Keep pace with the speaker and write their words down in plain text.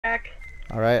Shack.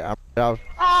 Alright, I'm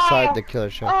outside the Killer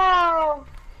Shack. Oh!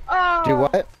 Oh! Do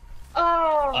what?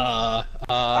 Oh!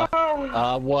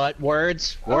 What?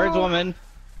 Words? Words, woman.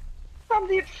 From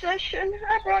the obsession,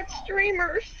 I brought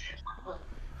streamers.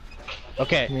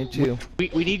 Okay. Me too. We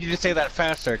need you to say that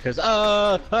faster, cause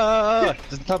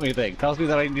doesn't tell me anything. Tells me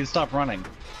that I need to stop running.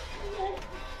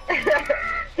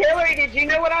 Hillary, did you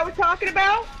know what I was talking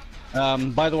about?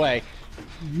 By the way,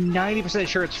 90%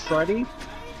 sure it's Freddy.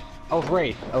 Oh,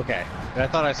 Wraith. Okay. I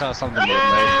thought I saw something.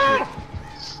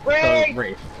 Wraith! So,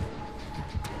 Wraith.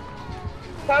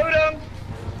 Totem!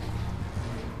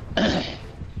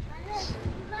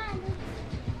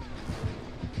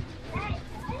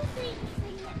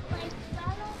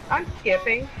 I'm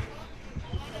skipping.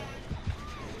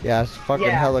 Yeah, it's fucking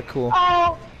hella cool.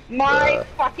 Oh my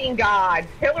fucking god.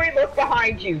 Hillary, look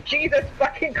behind you. Jesus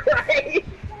fucking Christ.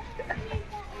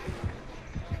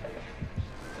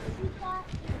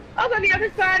 I was on the other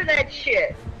side of that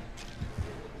shit.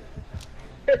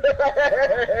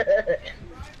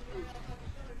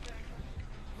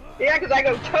 Yeah, because I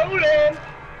go totem.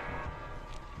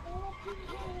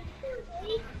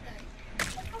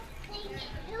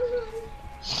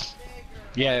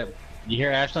 Yeah, you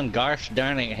hear Ashlyn? Gosh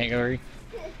darn it, Hillary.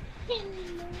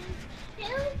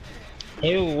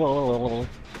 Oh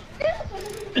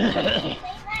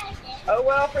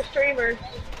well for streamers.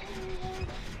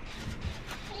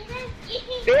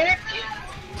 Bitch!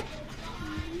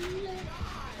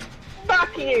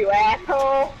 Fuck you,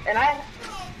 asshole! And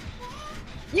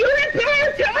you hit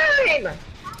the time!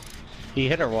 He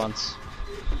hit her once.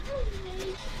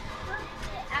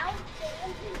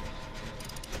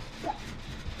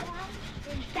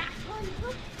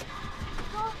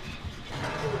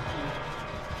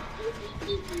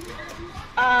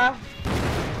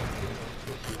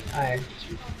 Alright.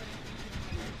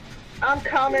 I'm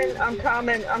coming.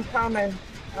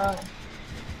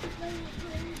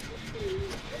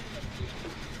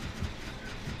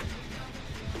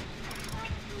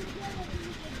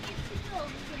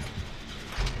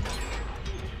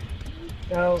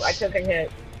 No, I took a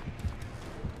hit.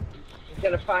 He's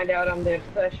gonna find out I'm the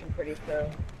obsession pretty soon.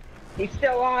 He's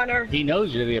still on her. He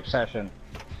knows you're the obsession.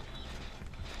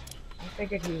 I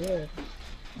figured he would.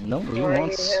 No, he Where are you,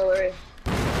 wants. Hillary?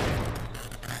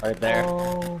 Right there.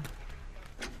 Oh.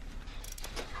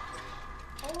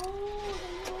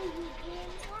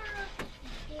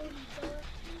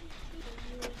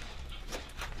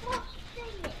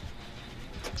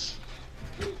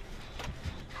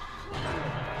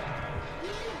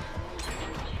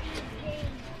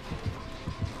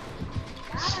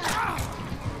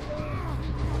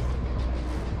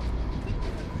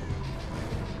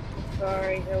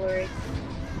 Sorry, Hillary.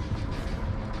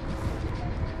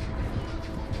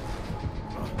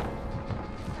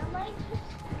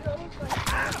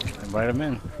 Invite him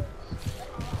in.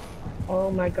 Oh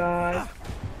my god.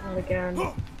 Not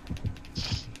again.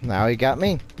 Now he got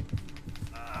me.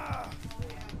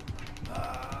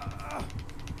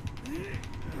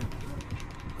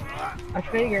 I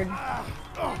figured.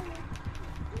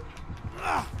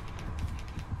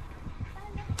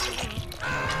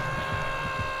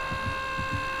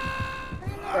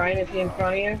 Brian, is he in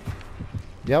front of you?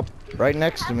 Yep, right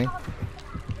next to me.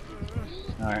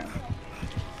 Alright.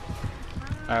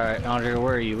 Alright, Andre,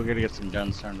 where are you? We're gonna get some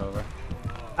guns turned over.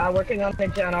 Working on the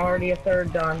gen, already a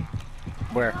third done.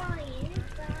 Where?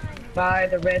 By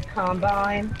the red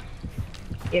combine.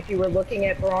 If you were looking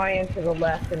at Brian, to the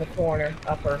left in the corner,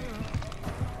 upper.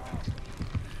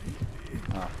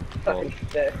 Oh, Fucking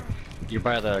shit. you're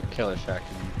by the Killer Shack.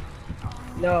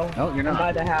 No, No, you're not. I'm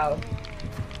by the house.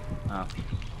 Oh.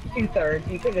 2/3.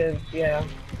 You could have, yeah.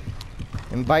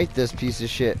 Invite this piece of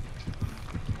shit.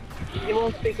 He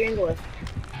won't speak English.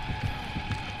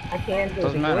 I can to a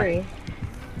Doesn't matter. degree.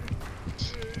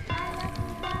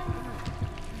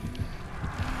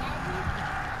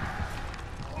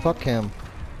 Fuck him.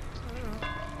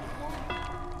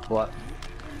 What?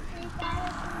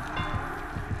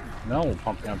 No,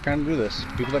 Pumpkin, I'm trying to do this.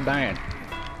 People are dying.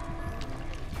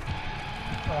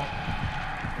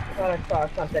 I thought I saw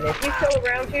something. Is he still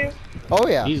around you? Oh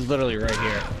yeah. He's literally right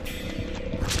here.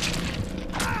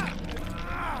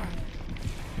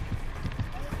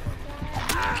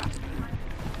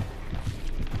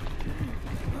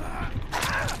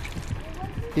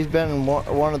 He's been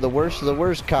one of the worst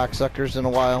cocksuckers in a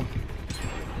while.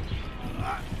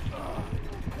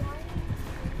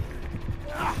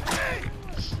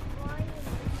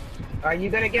 Are you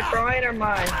gonna get Brian or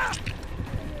mine?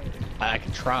 I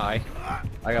can try.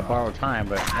 I got borrowed time,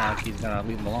 but now he's gonna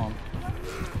leave him alone.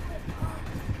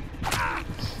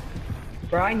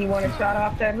 Brian, you want a shot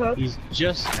off that hook? He's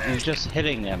just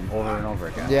hitting them over and over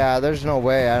again. Yeah, there's no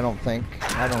way. I don't think.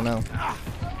 I don't know.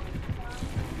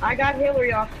 I got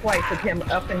Hillary off twice with him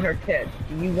up in her tits.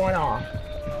 You want off?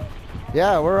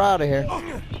 Yeah, we're out of here.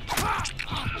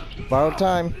 Borrowed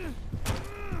time.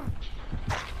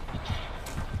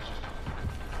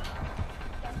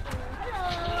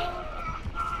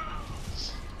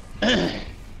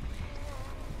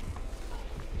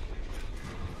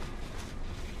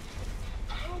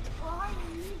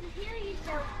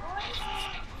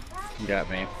 You got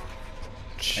me. I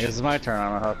guess it's my turn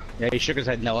on a hook. Yeah, he shook his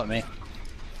head no at me.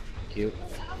 Cute.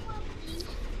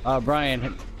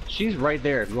 Brian, she's right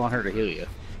there if you want her to heal you.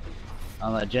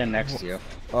 On that gen next to you.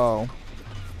 Oh.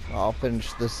 I'll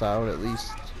finish this out at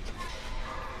least.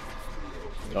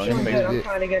 Don't I'm even good. make I'm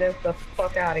trying to get us the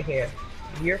fuck out of here.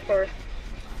 You're first.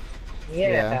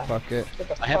 Yeah. Fuck it. Get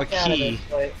the I have a fuck out of key. this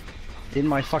place. in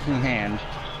my fucking hand.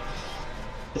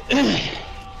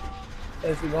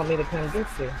 Does he want me to come get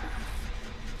you?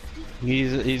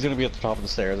 He's gonna be at the top of the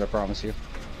stairs, I promise you.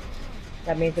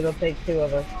 That means it'll take two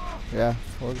of us. Yeah,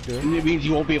 we'll do it. It means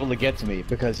you won't be able to get to me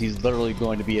because he's literally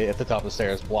going to be at the top of the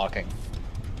stairs blocking.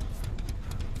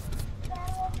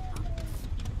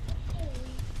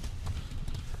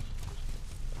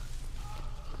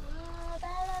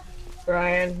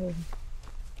 Brian,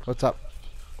 What's up?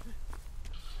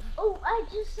 Oh, I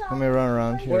just saw. Let me run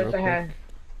around here. where's real the quick.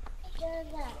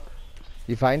 hat?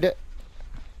 You find it?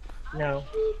 No.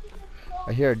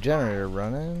 I hear a generator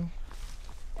running.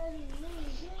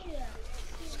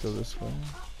 Let's go this way.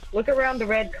 Look around the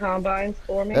red combines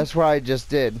for me. That's where I just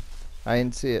did. I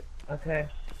didn't see it. Okay.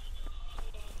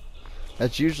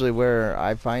 That's usually where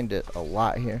I find it a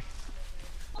lot here.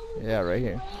 Yeah, right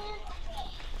here.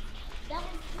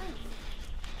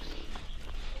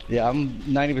 Yeah, I'm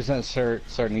 90%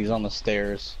 certain he's on the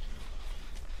stairs.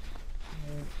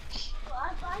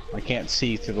 I can't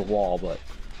see through the wall, but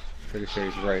pretty sure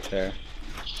he's right there.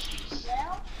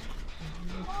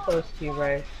 Close to you,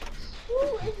 Ray.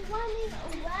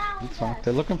 It's fine.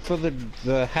 They're looking for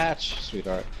the hatch,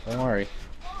 sweetheart. Don't worry.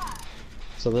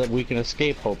 So that we can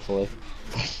escape, hopefully.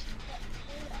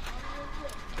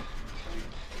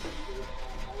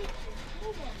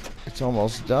 It's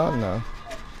almost done though.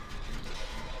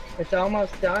 It's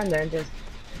almost done then, just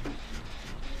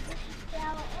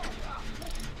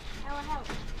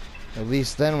At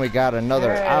least then we got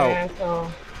another out.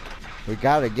 asshole. We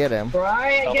gotta get him.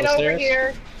 Brian, Up get the over stairs?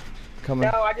 here. Coming.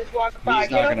 No, I just walked by. He's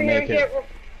Get not over gonna here make and it. get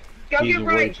Go He's get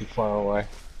way Bryce. too far away.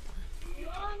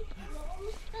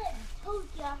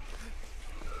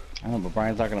 I don't know, but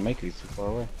Brian's not gonna make it. He's too far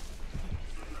away.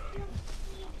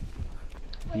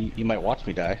 You might watch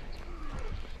me die.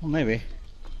 Well, maybe.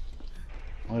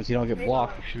 As long as you don't get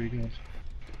blocked, you should be good.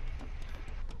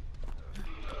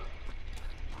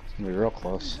 It's gonna be real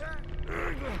close.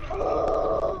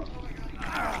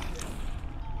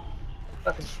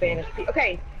 Fucking Spanish people.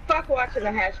 Okay, fuck watching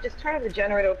the hatch. Just turn the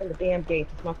generator, open the damn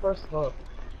gates. It's my first hook.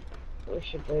 What we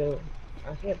should do?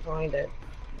 I can't find it.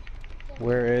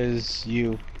 Where is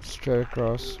you? Straight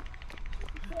across.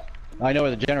 I know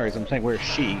where the generator is. I'm saying, where's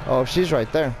she? Oh, she's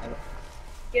right there.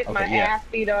 Get my Okay, yeah. ass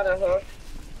beat on a hook.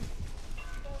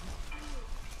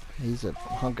 He's a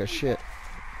hunk of shit.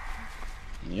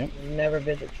 Yep. Never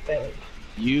visit Spain.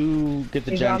 You get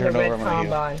the He's gen on the turned over. red I'm gonna heal.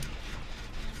 combine.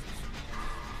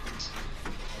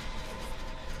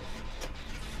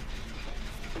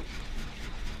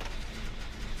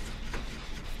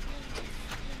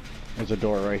 There's a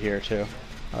door right here too.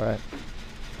 Alright.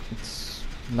 It's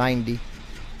 90.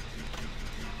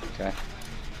 Okay.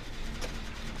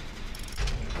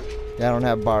 Yeah, I don't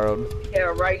have borrowed. Yeah,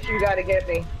 right. You gotta get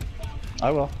me.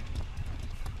 I will.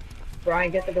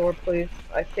 Brian, get the door, please.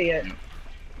 I see it.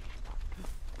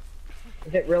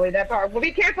 Is it really that far? Well,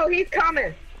 be careful. He's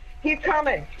coming. He's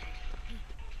coming.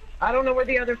 I don't know where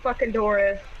the other fucking door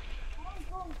is.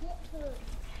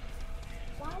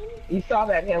 You saw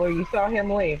that, Hillary. You saw him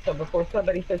leave. So before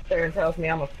somebody sits there and tells me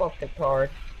I'm a fucking card.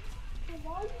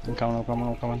 I'm coming, I'm coming,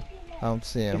 I'm coming. I don't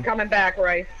see He's him. coming back,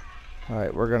 Rice.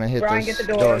 Alright, we're gonna hit Brian, this get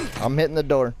the door. I'm hitting the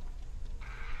door.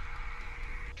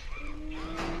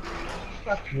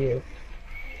 Fuck you.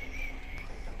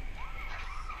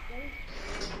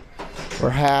 We're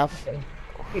half.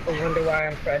 People wonder why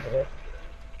I'm prejudiced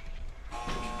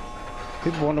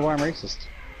People wonder why I'm racist.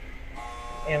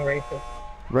 and racist.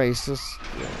 Racist.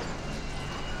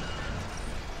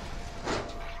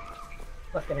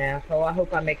 Fucking asshole. I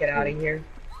hope I make it out of here.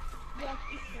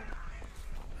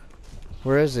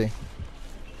 Where is he?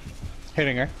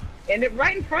 Hitting her. And it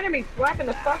right in front of me, slapping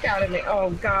the fuck out of me. Oh,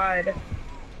 God.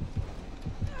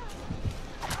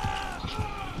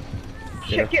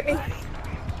 shit, get me.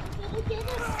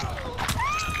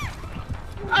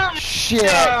 Shit.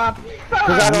 Ah, fuck.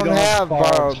 Because I We don't have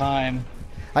borrowed. time.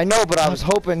 I know, but I was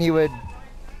hoping he would.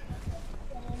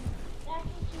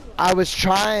 I was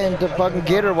trying to fucking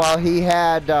get her while he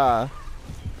had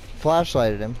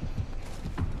flashlighted him.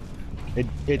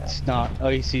 It's not. Oh,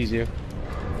 he sees you.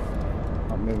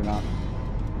 Oh, maybe not.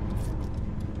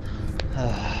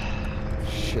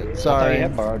 Shit, I thought sorry. you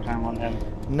had borrowed time on him.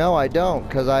 No, I don't,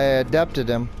 because I adapted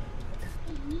him.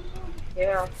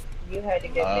 Yeah, you had to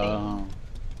get me.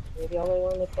 You're the only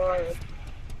one that borrowed.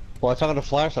 Well, I saw the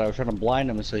flashlight. I was trying to blind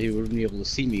him so he wouldn't be able to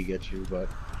see me get you, but.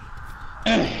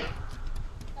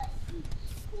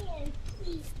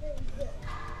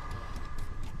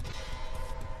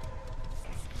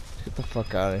 Get the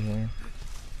fuck out of here.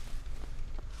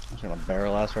 I'm just gonna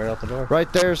barrel ass right out the door.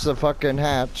 Right there's the fucking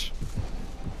hatch.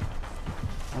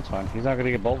 That's fine. He's not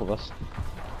gonna get both of us.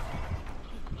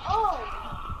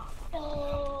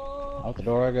 Out the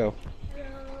door I go.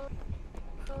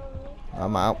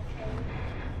 I'm out.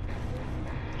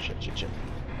 Shit.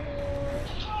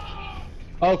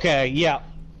 Okay, yeah.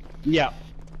 Yeah.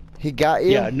 He got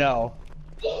you? Yeah, no.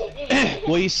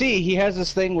 Well, you see, he has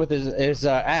this thing with his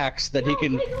axe that he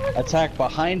can attack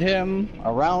behind him,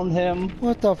 around him.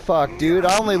 What the fuck, dude?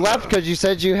 I only left because you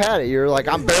said you had it. You're like,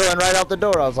 I'm barreling right out the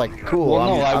door. I was like, cool.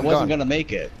 Well, no, I I'm wasn't gone. gonna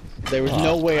make it. There was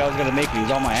no way I was gonna make it. He's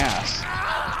on my ass.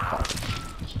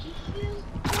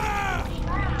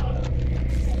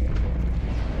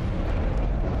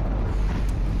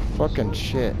 Fucking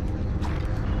shit.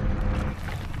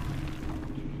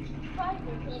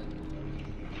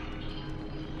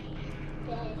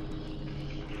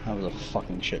 That was a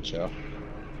fucking shit show.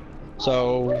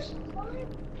 So,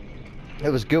 It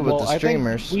was good with well, the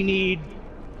streamers. I think we need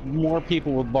more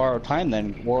people with borrowed time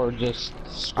then, or just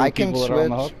screw I can people that are on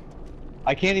the switch. hook.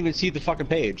 I can't even see the fucking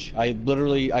page. I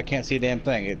can't see a damn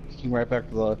thing. It came right back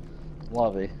to the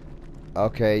lobby.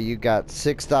 Okay, you got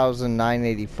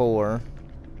 6,984.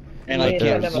 And You I need to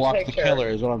can't send them a block the picture. killer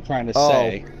is what I'm trying to Oh.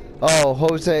 say. Oh,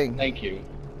 Jose Thank you.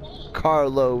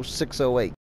 Carlo 608.